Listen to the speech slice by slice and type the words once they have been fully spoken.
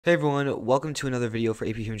Hey everyone, welcome to another video for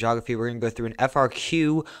AP Geography. We're going to go through an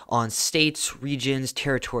FRQ on states, regions,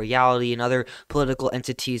 territoriality, and other political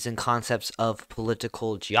entities and concepts of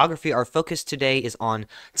political geography. Our focus today is on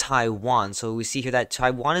Taiwan. So we see here that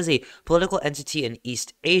Taiwan is a political entity in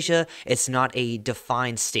East Asia. It's not a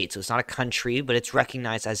defined state, so it's not a country, but it's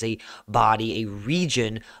recognized as a body, a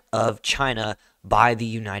region of China by the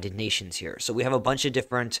United Nations here. So we have a bunch of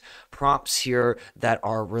different prompts here that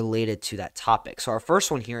are related to that topic. So our first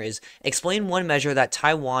one here is explain one measure that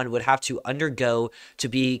Taiwan would have to undergo to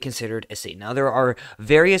be considered a state. Now there are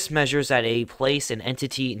various measures that a place, an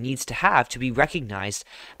entity needs to have to be recognized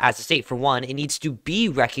as a state. For one, it needs to be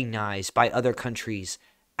recognized by other countries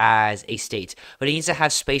as a state, but it needs to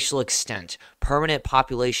have spatial extent, permanent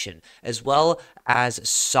population, as well as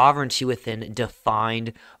sovereignty within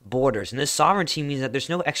defined borders. And this sovereignty means that there's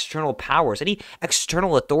no external powers, any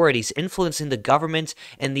external authorities influencing the government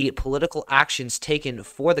and the political actions taken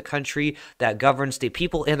for the country that governs the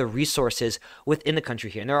people and the resources within the country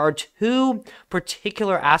here. And there are two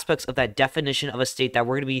particular aspects of that definition of a state that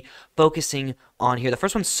we're going to be focusing on here. The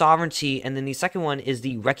first one's sovereignty, and then the second one is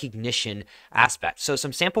the recognition aspect. So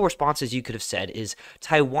some sample responses you could have said is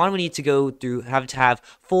Taiwan would need to go through, have to have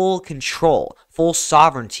full control, full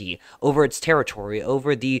sovereignty over its territory,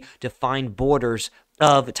 over the defined borders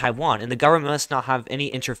of Taiwan, and the government must not have any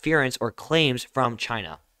interference or claims from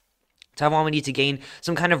China. Taiwan would need to gain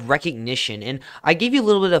some kind of recognition. And I gave you a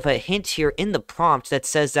little bit of a hint here in the prompt that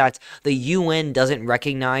says that the UN doesn't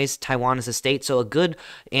recognize Taiwan as a state. So a good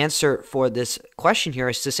answer for this question here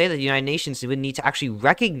is to say that the United Nations would need to actually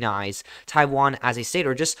recognize Taiwan as a state,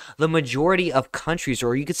 or just the majority of countries,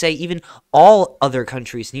 or you could say even all other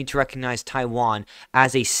countries need to recognize Taiwan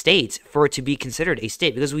as a state for it to be considered a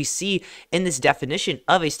state. Because we see in this definition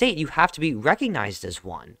of a state, you have to be recognized as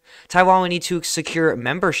one. Taiwan would need to secure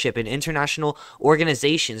membership in international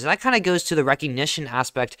organizations. And that kind of goes to the recognition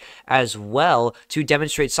aspect as well, to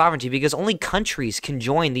demonstrate sovereignty, because only countries can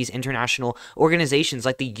join these international organizations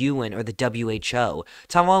like the UN or the WHO.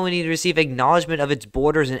 Taiwan would need to receive acknowledgement of its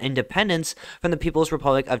borders and independence from the People's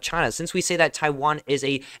Republic of China. Since we say that Taiwan is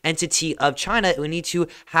a entity of China, we need to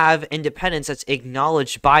have independence that's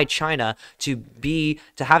acknowledged by China to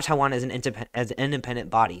have Taiwan as an independent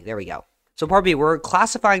body. There we go. So part B, we're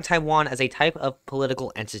classifying Taiwan as a type of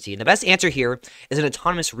political entity. And the best answer here is an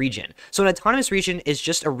autonomous region. So an autonomous region is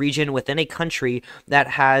just a region within a country that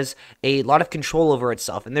has a lot of control over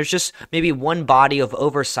itself. And there's just maybe one body of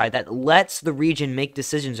oversight that lets the region make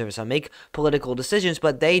decisions over itself, make political decisions,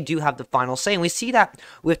 but they do have the final say. And we see that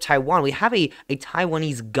with Taiwan. We have a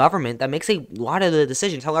Taiwanese government that makes a lot of the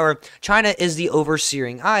decisions. However, China is the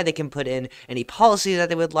overseeing eye. They can put in any policy that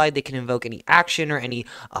they would like. They can invoke any action or any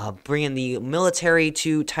bring in the military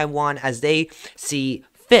to Taiwan as they see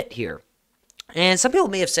fit here. And some people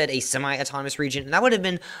may have said a semi-autonomous region, and that would have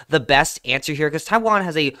been the best answer here, because Taiwan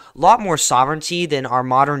has a lot more sovereignty than our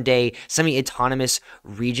modern-day semi-autonomous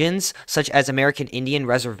regions, such as American Indian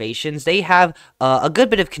reservations. They have a good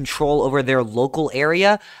bit of control over their local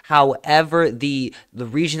area. However, the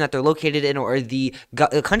region that they're located in, or the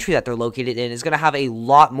country that they're located in, is going to have a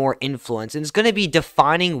lot more influence, and it's going to be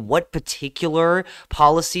defining what particular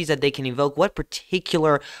policies that they can evoke, what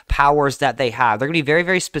particular powers that they have. They're going to be very,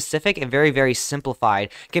 very specific and very, very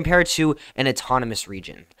simplified compared to an autonomous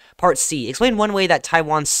region. Part C, explain one way that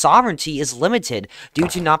Taiwan's sovereignty is limited due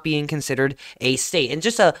to not being considered a state. And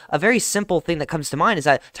just a very simple thing that comes to mind is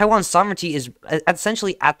that Taiwan's sovereignty is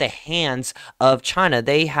essentially at the hands of China.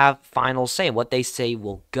 They have final say. What they say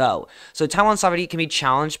will go. So Taiwan's sovereignty can be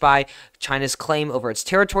challenged by China's claim over its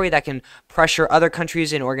territory that can pressure other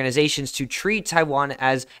countries and organizations to treat Taiwan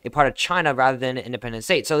as a part of China rather than an independent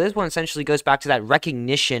state. So this one essentially goes back to that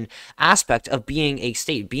recognition aspect of being a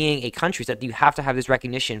state, being a country, that you have to have this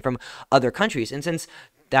recognition from other countries. And since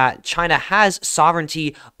that China has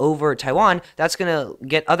sovereignty over Taiwan, that's going to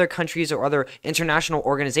get other countries or other international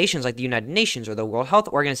organizations like the United Nations or the World Health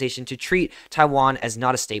Organization to treat Taiwan as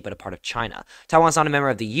not a state but a part of China. Taiwan's not a member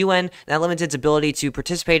of the UN, and that limits its ability to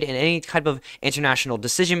participate in any type of international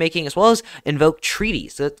decision-making, as well as invoke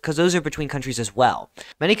treaties, because those are between countries as well.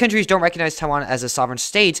 Many countries don't recognize Taiwan as a sovereign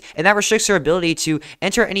state, and that restricts their ability to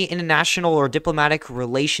enter any international or diplomatic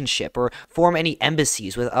relationship or form any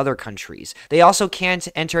embassies with other countries. They also can't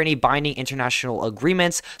enter any binding international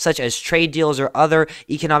agreements, such as trade deals or other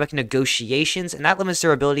economic negotiations, and that limits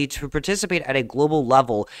their ability to participate at a global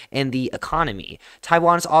level in the economy.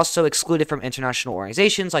 Taiwan is also excluded from international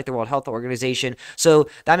organizations like the World Health Organization, so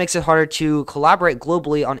that makes it harder to collaborate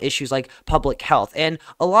globally on issues like public health. And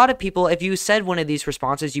a lot of people, if you said one of these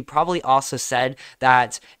responses, you probably also said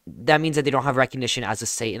that means that they don't have recognition as a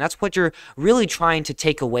state, and that's what you're really trying to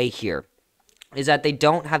take away here, is that they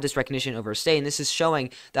don't have this recognition over a state, and this is showing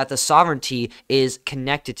that the sovereignty is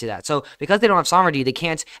connected to that. So because they don't have sovereignty, they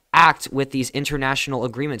can't act with these international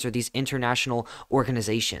agreements or these international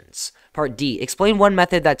organizations. Part D, explain one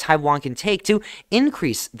method that Taiwan can take to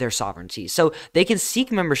increase their sovereignty. So they can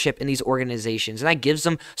seek membership in these organizations, and that gives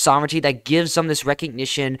them sovereignty, that gives them this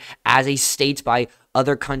recognition as a state by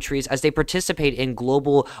other countries as they participate in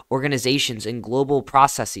global organizations, in global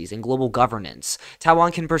processes, in global governance.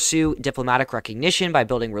 Taiwan can pursue diplomatic recognition by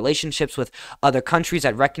building relationships with other countries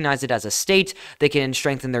that recognize it as a state. They can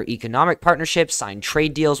strengthen their economic partnerships, sign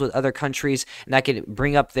trade deals with other countries, and that can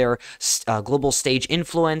bring up their global stage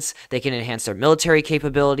influence. They can enhance their military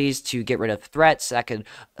capabilities to get rid of threats that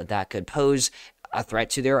could pose a threat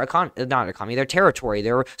to their their territory,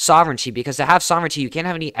 their sovereignty, because to have sovereignty, you can't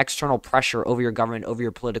have any external pressure over your government, over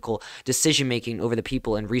your political decision-making, over the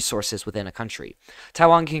people and resources within a country.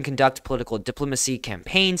 Taiwan can conduct political diplomacy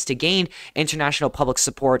campaigns to gain international public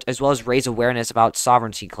support, as well as raise awareness about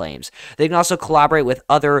sovereignty claims. They can also collaborate with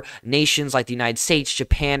other nations like the United States,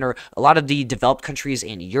 Japan, or a lot of the developed countries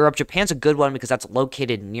in Europe. Japan's a good one because that's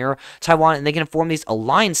located near Taiwan, and they can form these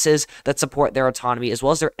alliances that support their autonomy as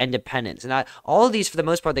well as their independence. And that all of these, for the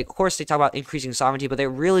most part, of course, they talk about increasing sovereignty, but they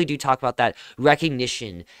really do talk about that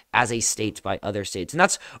recognition as a state by other states. And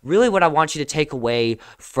that's really what I want you to take away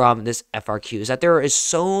from this FRQ, is that there is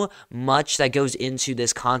so much that goes into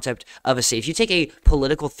this concept of a state. If you take a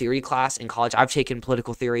political theory class in college, I've taken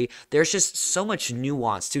political theory, there's just so much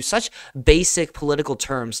nuance to such basic political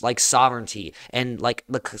terms like sovereignty and like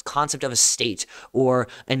the concept of a state or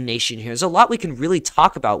a nation here. There's a lot we can really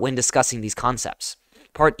talk about when discussing these concepts.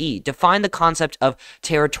 Part E, define the concept of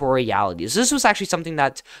territoriality. So this was actually something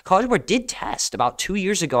that College Board did test about 2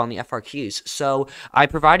 years ago on the FRQs. So I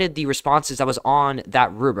provided the responses that was on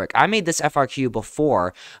that rubric. I made this FRQ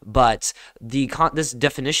before, but this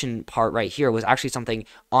definition part right here was actually something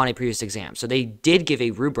on a previous exam. So they did give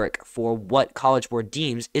a rubric for what College Board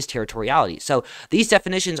deems is territoriality. So these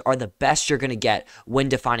definitions are the best you're going to get when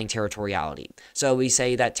defining territoriality. So we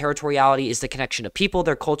say that territoriality is the connection of people,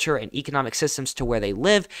 their culture, and economic systems to where they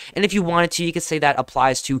live, and if you wanted to, you could say that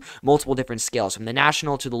applies to multiple different scales, from the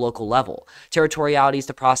national to the local level. Territoriality is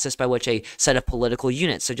the process by which a set of political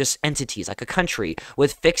units, so just entities like a country,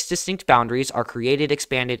 with fixed distinct boundaries are created,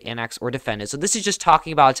 expanded, annexed, or defended. So this is just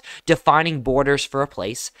talking about defining borders for a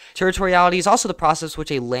place. Territoriality is also the process which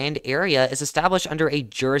a land area is established under a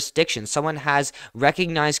jurisdiction. Someone has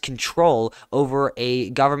recognized control over a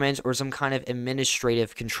government or some kind of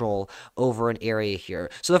administrative control over an area here.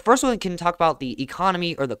 So the first one can talk about the economy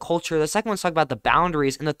or the culture. The second one's talking about the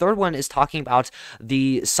boundaries, and the third one is talking about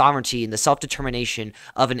the sovereignty and the self-determination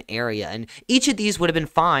of an area. And each of these would have been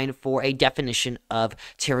fine for a definition of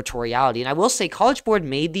territoriality. And I will say College Board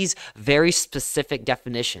made these very specific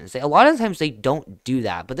definitions. A lot of times they don't do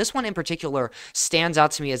that, but this one in particular stands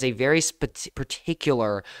out to me as a very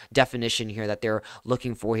particular definition here that they're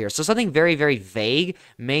looking for here. So something very, very vague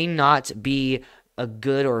may not be a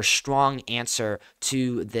good or strong answer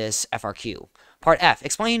to this FRQ. Part F,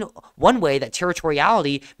 explain one way that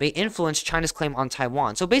territoriality may influence China's claim on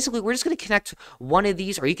Taiwan. So basically, we're just going to connect one of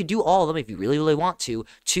these, or you could do all of them if you really, really want to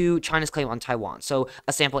China's claim on Taiwan. So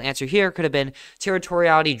a sample answer here could have been,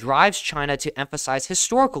 territoriality drives China to emphasize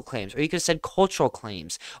historical claims, or you could have said cultural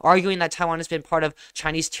claims, arguing that Taiwan has been part of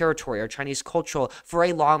Chinese territory or Chinese culture for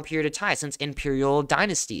a long period of time, since imperial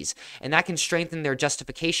dynasties. And that can strengthen their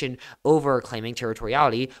justification over claiming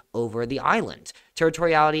territoriality over the island.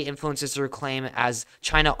 Territoriality influences their claim as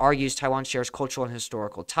China argues Taiwan shares cultural and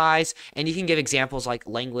historical ties, and you can give examples like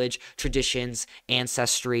language, traditions,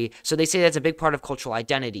 ancestry. So they say that's a big part of cultural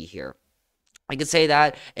identity here. I could say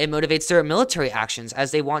that it motivates their military actions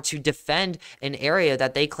as they want to defend an area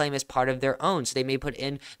that they claim is part of their own. So they may put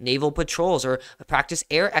in naval patrols or practice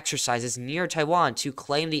air exercises near Taiwan to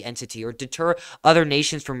claim the entity or deter other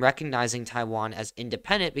nations from recognizing Taiwan as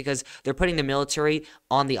independent, because they're putting the military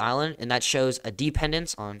on the island, and that shows a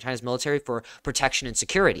dependence on China's military for protection and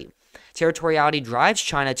security. Territoriality drives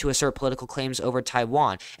China to assert political claims over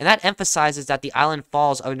Taiwan, and that emphasizes that the island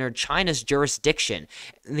falls under China's jurisdiction.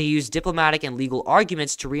 And they use diplomatic and legal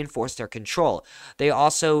arguments to reinforce their control. They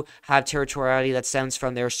also have territoriality that stems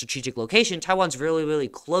from their strategic location. Taiwan's really, really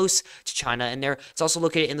close to China, and it's also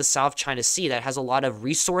located in the South China Sea that has a lot of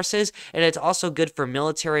resources, and it's also good for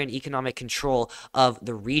military and economic control of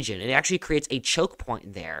the region. It actually creates a choke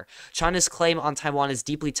point there. China's claim on Taiwan is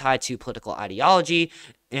deeply tied to political ideology,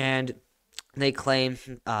 and they claim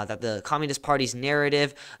that the Communist Party's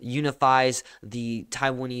narrative unifies the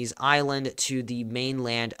Taiwanese island to the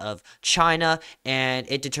mainland of China, and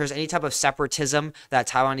it deters any type of separatism that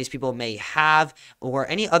Taiwanese people may have, or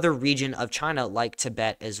any other region of China like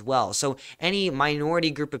Tibet as well. So any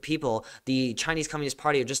minority group of people, the Chinese Communist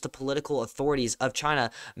Party or just the political authorities of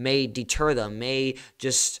China may deter them, may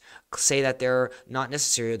just say that they're not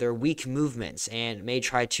necessary, they're weak movements, and may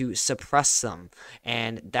try to suppress them.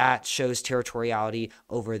 And that shows territoriality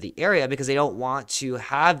over the area because they don't want to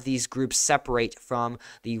have these groups separate from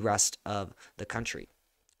the rest of the country.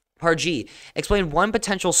 Part G, explain one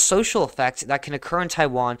potential social effect that can occur in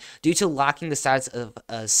Taiwan due to lacking the status of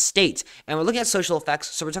a state. And we're looking at social effects,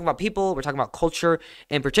 so we're talking about people, we're talking about culture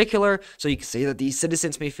in particular. So you can say that these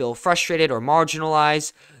citizens may feel frustrated or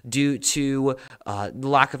marginalized due to the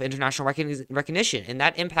lack of international recognition, and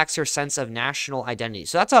that impacts their sense of national identity.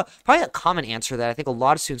 So that's probably a common answer that I think a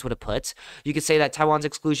lot of students would have put. You could say that Taiwan's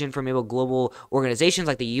exclusion from maybe global organizations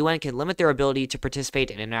like the UN can limit their ability to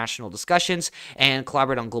participate in international discussions and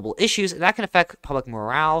collaborate on global issues, and that can affect public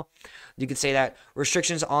morale. You could say that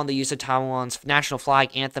restrictions on the use of Taiwan's national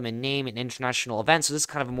flag, anthem, and name in international events, so this is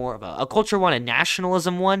kind of more of a culture one, a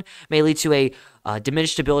nationalism one, may lead to a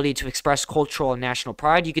diminished ability to express cultural and national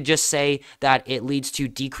pride. You could just say that it leads to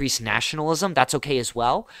decreased nationalism. That's okay as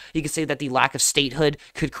well. You could say that the lack of statehood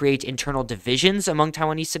could create internal divisions among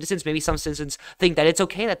Taiwanese citizens. Maybe some citizens think that it's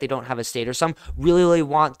okay that they don't have a state, or some really, really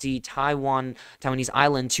want the Taiwanese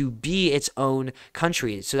island to be its own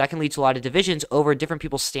country. So that can lead to a lot of divisions over different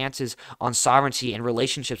people's stances on sovereignty and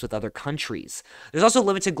relationships with other countries. There's also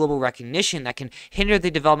limited global recognition that can hinder the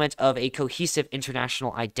development of a cohesive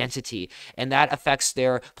international identity, and that affects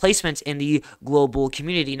their placement in the global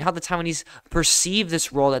community and how the Taiwanese perceive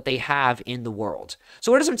this role that they have in the world.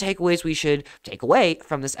 So what are some takeaways we should take away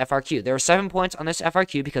from this FRQ? There are 7 points on this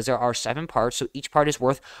FRQ because there are 7 parts, so each part is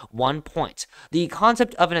worth 1 point. The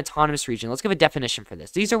concept of an autonomous region, let's give a definition for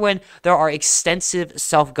this. These are when there are extensive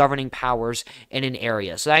self-governing powers in an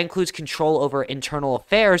area. So that includes control over internal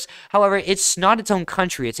affairs. However, it's not its own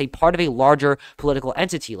country. It's a part of a larger political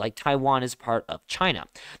entity, like Taiwan is part of China.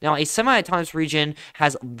 Now, a semi-autonomous region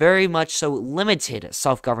has very much so limited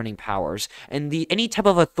self-governing powers, and any type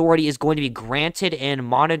of authority is going to be granted and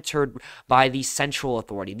monitored by the central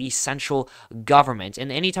authority, the central government,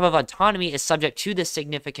 and any type of autonomy is subject to this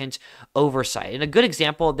significant oversight. And a good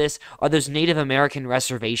example of this are those Native American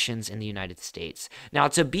reservations in the United States. Now,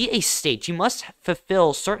 to be a state, you must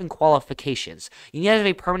fulfill certain qualifications. You need to have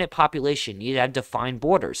a permanent population, you need to have defined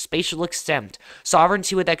borders, spatial extent,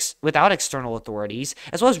 sovereignty without external authorities,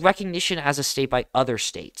 as well as recognition as a state by other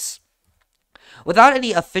states. Without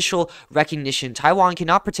any official recognition, Taiwan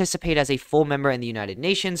cannot participate as a full member in the United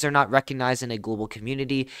Nations. They're not recognized in a global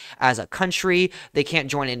community as a country. They can't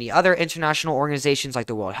join any other international organizations like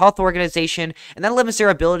the World Health Organization, and that limits their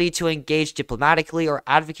ability to engage diplomatically or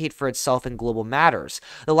advocate for itself in global matters.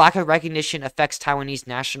 The lack of recognition affects Taiwanese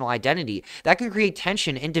national identity. That can create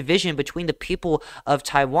tension and division between the people of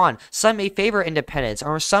Taiwan. Some may favor independence,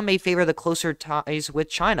 or some may favor the closer ties with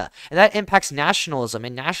China, and that impacts nationalism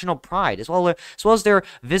and national pride, as well as their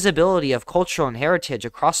visibility of cultural and heritage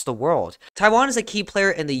across the world. Taiwan is a key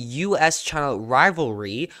player in the U.S.-China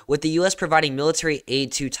rivalry, with the U.S. providing military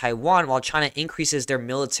aid to Taiwan while China increases their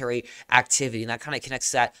military activity. And that kind of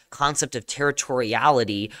connects to that concept of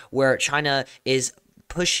territoriality, where China is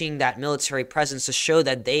pushing that military presence to show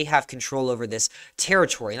that they have control over this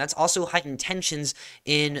territory. And that's also heightened tensions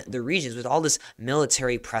in the regions with all this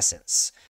military presence.